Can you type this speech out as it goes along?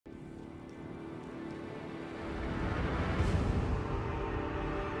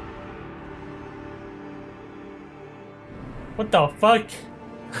What the fuck?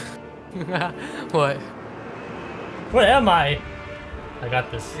 What? Where am I? I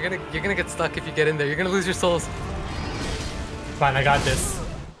got this. You're gonna get stuck if you get in there. You're gonna lose your souls. Fine, I got this.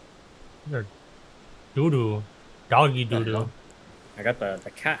 You're doo-doo. Doggy doo-doo. I got the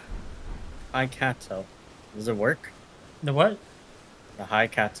cat. High cat tail. Does it work? The what? The high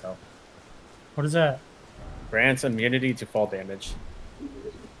cat tail. What is that? Grants immunity to fall damage.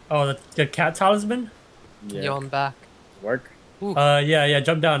 Oh, the cat talisman? Yeah. Yo, I'm back. Work? Ooh. Yeah,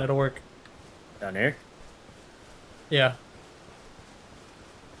 jump down, it'll work. Down here? Yeah.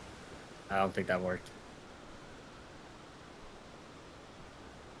 I don't think that worked.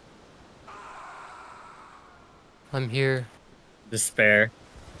 I'm here. Despair.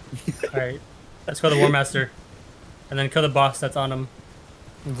 Alright. Let's go to the War Master. And then kill the boss that's on him.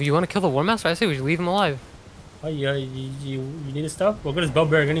 You want to kill the War Master? I say we should leave him alive. Oh, yeah, you need his stuff? We'll get his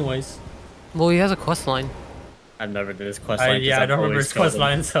Bellberg anyways. Well, he has a quest line. I've never did this quest line. Yeah, I don't remember his quest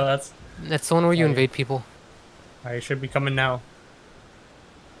line, so that's... That's the one where you invade people. Alright, should be coming now.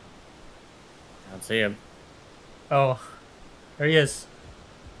 I don't see him. Oh. There he is.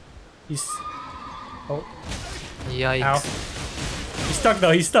 He's... Oh. Yikes. Ow. He's stuck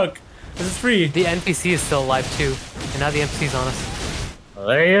though, he's stuck. This is free. The NPC is still alive too. And now the NPC's on us. Oh,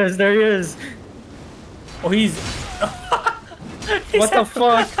 there he is, there he is. Oh, he's... What the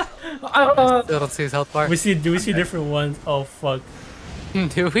fuck? I still don't see his health bar. Do we see different ones? Oh, fuck.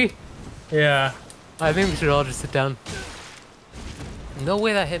 Do we? Yeah. I think we should all just sit down. No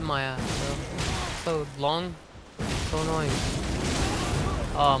way that hit my ass, bro. So long. So annoying.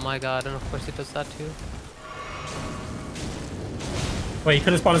 Oh my god, and of course he does that too. Wait, he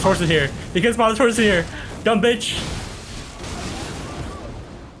could have spawned his horses here. He could have spawned his horses here. Dumb bitch.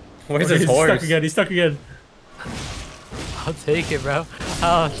 Where's Okay, his horse? He's stuck again. He's stuck again. I'll take it, bro.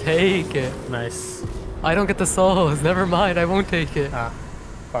 I'll take it. Nice. I don't get the souls. Never mind, I won't take it. Ah.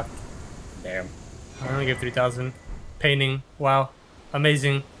 Fuck. Damn. I only give 3,000. Painting. Wow.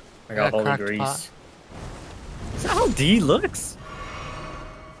 Amazing. I got holy cracked grease. pot. Is that how D looks?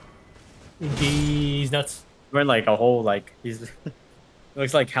 He's nuts. Wearing like a whole like he's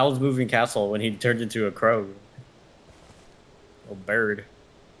looks like Howl's Moving Castle when he turned into a crow. A bird.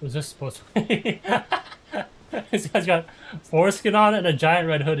 Was this supposed to be? This guy's got foreskin on and a giant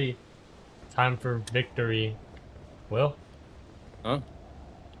red hoodie. Time for victory. Will? Huh?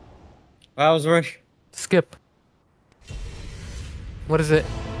 I was right. Skip. What is it?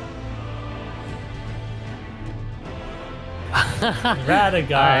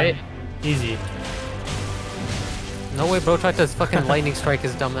 Radagon. Alright. Easy. No way bro tried to fucking lightning strike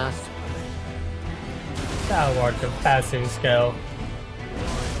his dumbass. Thou art the passing scale.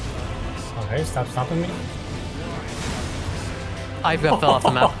 Okay, stop stopping me. I got fell off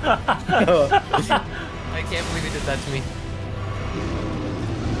the map. I can't believe he did that to me.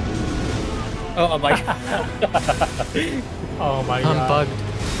 Oh my Oh my I'm god. bugged.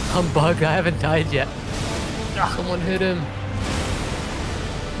 I'm bugged. I haven't died yet. Someone hit him.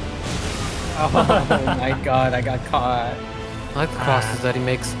 Oh my god, I got caught. I like the crosses that he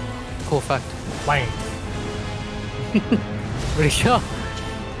makes. Cool effect. Wang. Where'd he go?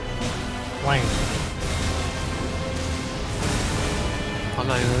 Wang. I'm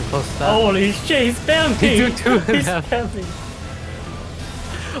not even close to that. Holy shit, he's spamming! He do two of He's them. spamming.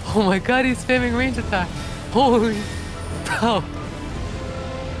 Oh my god, he's spamming range attack. Holy. Bro.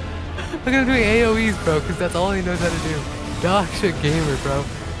 Look at him doing AoEs, bro, because that's all he knows how to do. Dog shit gamer, bro.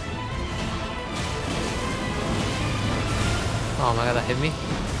 Oh my god, that hit me.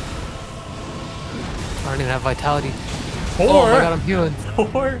 I don't even have vitality. Four. Oh my god, I'm healing.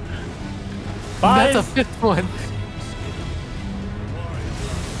 4. 5. That's a 5th one.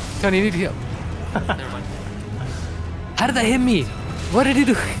 Tony, you need to heal. Never mind. How did that hit me? What did he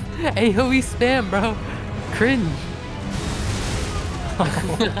do? AoE spam, bro. Cringe. I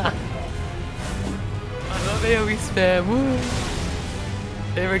love AoE spam. Woo.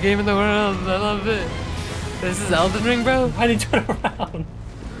 Favorite game in the world. I love it. This is Elden Ring, bro. Why did you turn around?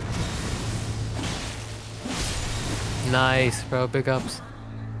 Nice, bro. Big ups.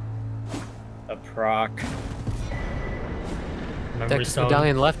 A proc. Memory Dexus stone.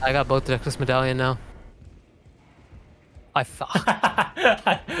 medallion left. I got both Dexus medallion now. I fuck.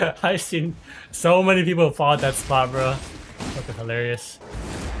 I've seen so many people fall at that spot, bro. Fucking hilarious.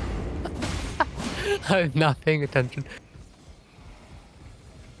 I'm not paying attention.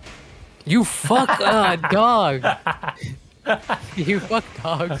 You fuck dog. You fuck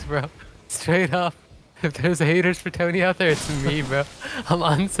dogs, bro. Straight up. If there's haters for Tony out there, it's me, bro. I'm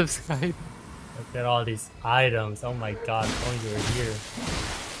unsubscribed. Look at all these items. Oh my god, if only you were here.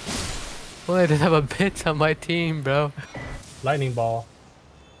 Well, I didn't have a bitch on my team, bro. Lightning ball.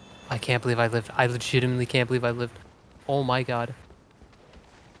 I can't believe I lived. I legitimately can't believe I lived. Oh my god.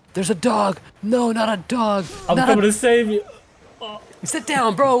 There's a dog! No, not a dog! I'm Not coming to save you. Sit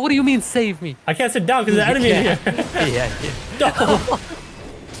down, bro! What do you mean save me? I can't sit down because there's an enemy in here. Yeah. No.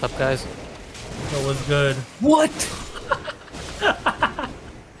 What's up, guys? That was good. What?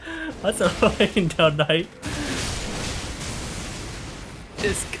 That's a laying down night.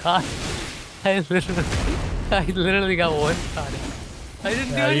 Just got. I literally got one shot. I didn't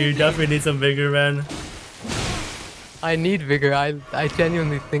do Yeah, anything. you definitely need some vigor, man. I need vigor. I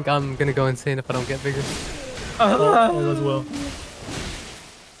genuinely think I'm gonna go insane if I don't get vigor. Oh, it was well.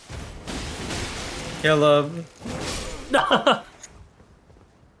 Kill him. No.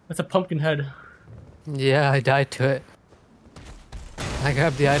 That's a pumpkin head. Yeah, I died to it. I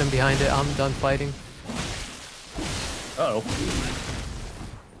grabbed the item behind it. I'm done fighting. Uh oh.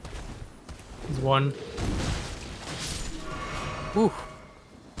 He's one. Ooh.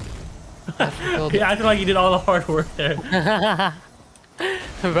 He acted like he did all the hard work there.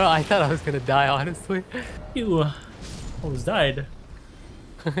 Bro, I thought I was gonna die, honestly. You almost died.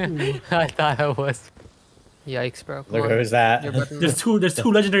 I thought I was. Yikes, bro. Come Look on. who's that. You're better than There's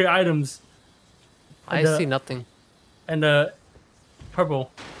two legendary items. I And, see nothing. And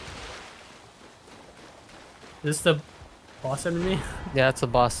purple. Is this the boss enemy? Yeah, that's the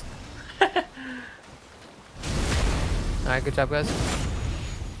boss. Alright, good job, guys.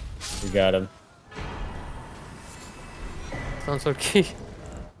 You got him. Stone sword key.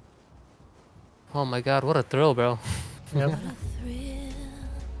 Oh my god, what a thrill, bro. Yep.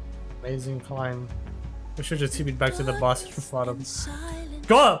 Amazing climb. We should just TP'd back to the boss and fought him.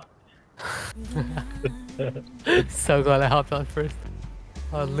 Go up! So glad I hopped on first.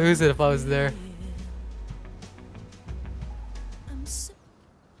 I'd lose it if I was there.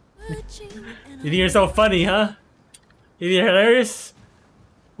 You think you're so funny, huh? You think you're hilarious?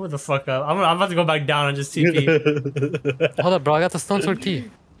 What the fuck up? I'm about to go back down and just TP. Hold up, bro. I got the stone sword key.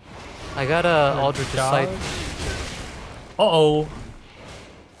 I got a Aldrich Sight. Uh-oh.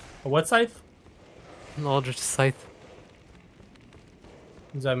 A what scythe? An Aldrich Scythe.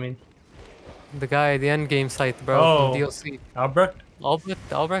 What does that mean? The guy, the end game scythe, bro. Oh. From DLC. Albrecht?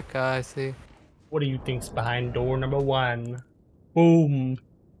 Albrecht guy, I see. What do you think's behind door number 1? Boom.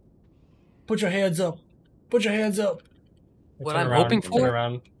 Put your hands up. Put your hands up. What Turn I'm around, hoping turn for?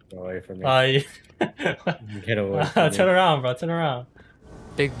 around. Get away from me. Yeah. Get away from me. Turn around, bro. Turn around.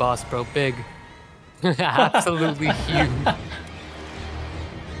 Big boss, bro. Big. Absolutely huge.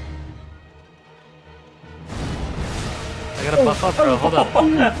 I gotta buff up, bro. Hold up.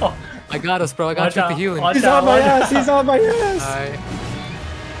 I got us, bro. I got Watch you with the out, healing. watch He's out, on my watch out. ass! He's on my ass! Alright.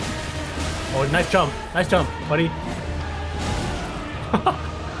 Oh, nice jump. Nice jump, buddy.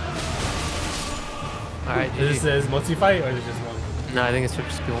 Alright, Is GG. this multi-fight or is it just one? No, I think it's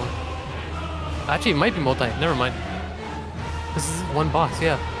just be one. Actually, it might be multi. Never mind. This is one boss,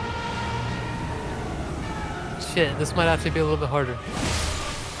 yeah. Shit, this might actually be a little bit harder.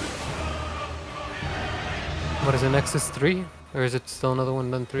 What is it, Nexus 3? Or is it still another one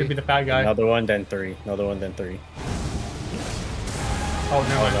than 3? Could be the fat guy. Another one, then 3. Another one, then 3. Oh,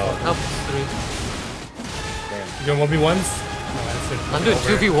 never mind. no. Nope, it's 3. Damn. You doing 1v1s? No, that's it. I'm doing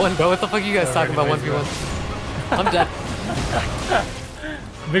Over. 2v1, bro. What the fuck are you guys Yeah, talking about anyways, 1v1? I'm dead.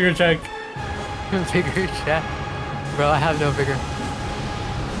 Bigger check. Vigor chat. Bro, I have no vigor.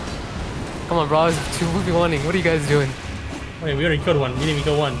 Come on, bro. I was 2v1ing. What are you guys doing? Wait, we already killed one. We didn't even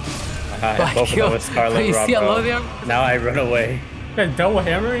kill one. I had both of them with Scarlet You Rob, see how low bro. they are? Now I run away. You got double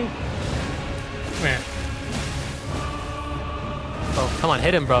hammering? Man. Oh, come on.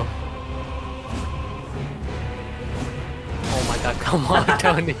 Hit him, bro. Oh my god. Come on,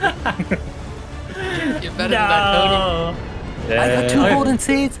 Tony. You're better than that, Tony. No. Yeah. I got 2 golden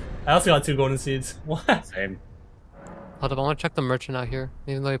seeds. I also got 2 golden seeds. What? Same. Hold up, I want to check the merchant out here.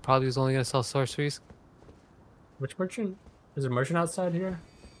 Even though he probably was only going to sell sorceries. Which merchant? Is there a merchant outside here?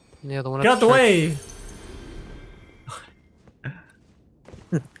 Yeah, the one Get out at the church. way!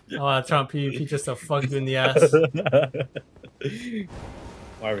 Oh, Trump PvP just to fuck you in the ass.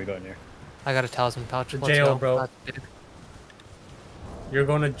 Why are we going here? I got a talisman pouch. The Let's jail, go. bro. That's big. You're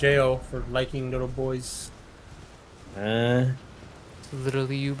going to jail for liking little boys. It's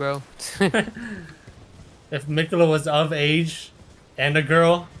literally you, bro. If Mikula was of age and a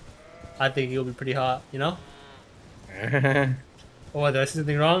girl, I think he'll be pretty hot, you know? Oh, what, did I say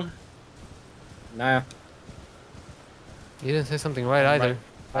something wrong? Nah, You didn't say something right either.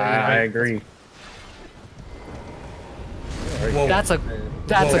 I agree. Whoa. That's a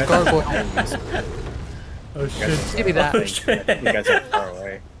Whoa. gargoyle. Oh shit. Give me that. Oh shit. You guys are far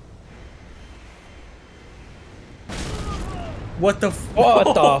away. What the What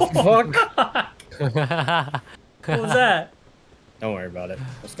the fuck? What was that? Don't worry about it.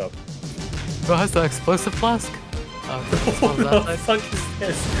 Let's go. Bro, has the explosive flask? What the fuck is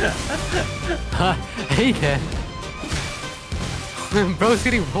this? Hey, Ken. Bro's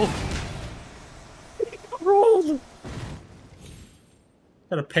getting rolled. Rolled. Is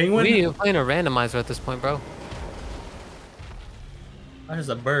that a penguin? We're playing a randomizer at this point, bro. That is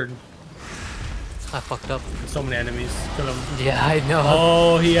a bird. I fucked up. So many enemies. Kill him. Yeah, I know.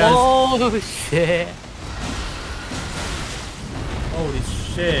 Oh, he has. Oh, shit. Holy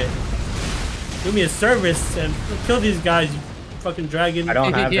shit. Do me a service and kill these guys, you fucking dragon. I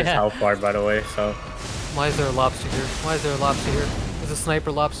don't have this Yeah. health bar, by the way, so. Why is there a lobster here? Why is there a lobster here? There's a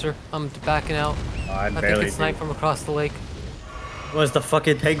sniper lobster. I'm backing out. I I think barely it's sniped from across the lake. What's the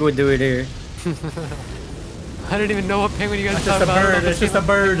fucking penguin doing here? I don't even know what penguin you guys It's are just a talking about. bird. It's just a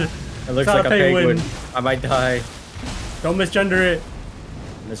bird. It looks not like a a penguin. penguin. I might die. Don't misgender it.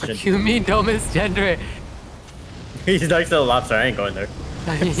 You mean don't misgender it? He's next to the lobster. I ain't going there.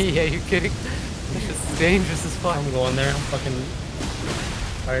 Yeah, you kidding? This is dangerous as fuck. I'm going there. I'm fucking.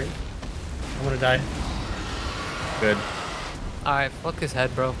 Alright. I'm gonna die. Good. Alright, fuck his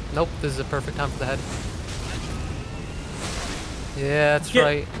head, bro. Nope, this is a perfect time for the head. Yeah, that's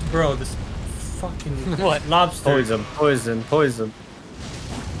right. Bro, this fucking What? lobster. Poison, poison, poison.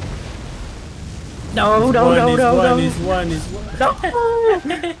 No, He's no, one, no, he's no, one, no. He's one, he's one. No.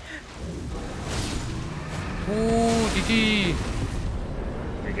 Ooh, GG.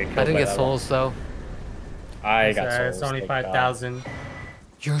 I didn't get souls though. I got souls. It's only thank God. 5,000.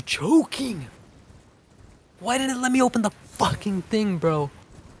 You're joking. Why didn't it let me open the fucking thing, bro?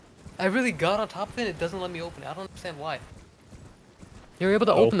 I really got on top of it. It doesn't let me open it. I don't understand why. You're able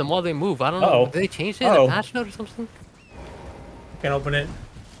to open them while they move. I don't know. Did they change it in the patch note or something? Can't open it.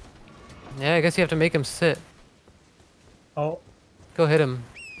 Yeah, I guess you have to make him sit. Oh. Go hit him.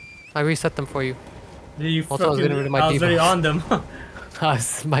 I reset them for you. You Also, I was getting rid of my I was already debuff. on them.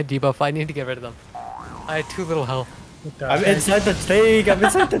 My debuff. I need to get rid of them. I had too little health. I'm inside the thing. I'm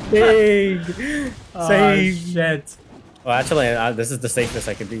inside the thing. Oh, Save. shit. Well, actually, this is the safest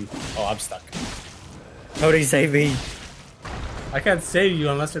I can be. Oh, I'm stuck. Cody, save me. I can't save you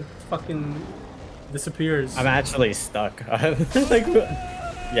unless it fucking disappears. I'm actually stuck. Like,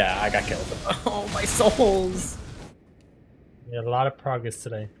 yeah, I got killed. Oh, my souls. We had a lot of progress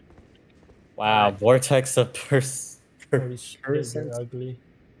today. Wow, vortex of Holy shit, person. you're ugly.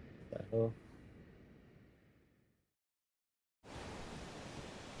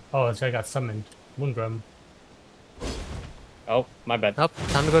 Oh, this guy got summoned. Moongrum. Oh, my bad. Up.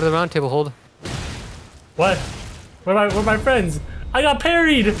 Time to go to the round table hold. What? Where are my friends? I got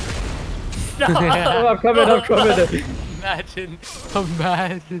parried! I'm coming. Imagine.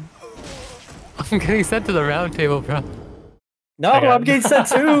 Imagine. I'm getting sent to the round table, bro. No, I'm getting sent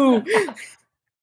too.